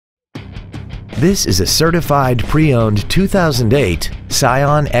This is a certified pre-owned 2008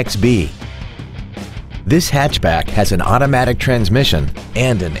 Scion XB. This hatchback has an automatic transmission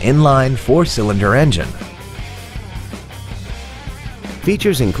and an inline 4-cylinder engine.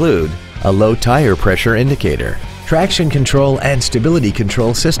 Features include a low tire pressure indicator, traction control and stability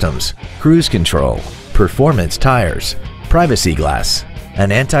control systems, cruise control, performance tires, privacy glass,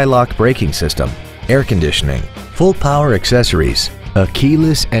 an anti-lock braking system, air conditioning, full power accessories, a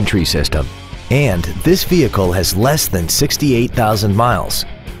keyless entry system, and this vehicle has less than 68,000 miles.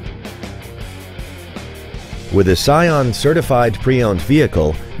 With a Scion certified pre-owned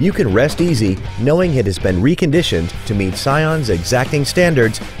vehicle, you can rest easy knowing it has been reconditioned to meet Scion's exacting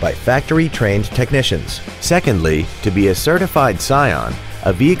standards by factory-trained technicians. Secondly, to be a certified Scion,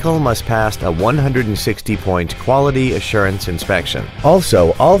 a vehicle must pass a 160-point quality assurance inspection.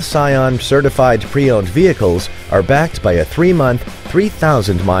 Also, all Scion certified pre-owned vehicles are backed by a 3-month,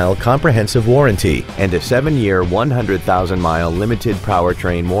 3,000-mile comprehensive warranty and a 7-year, 100,000-mile limited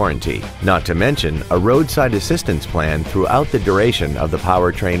powertrain warranty, not to mention a roadside assistance plan throughout the duration of the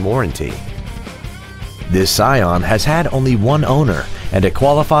powertrain warranty. This Scion has had only one owner and it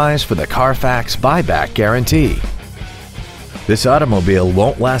qualifies for the Carfax buyback guarantee. This automobile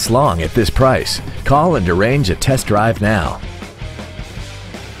won't last long at this price. Call and arrange a test drive now.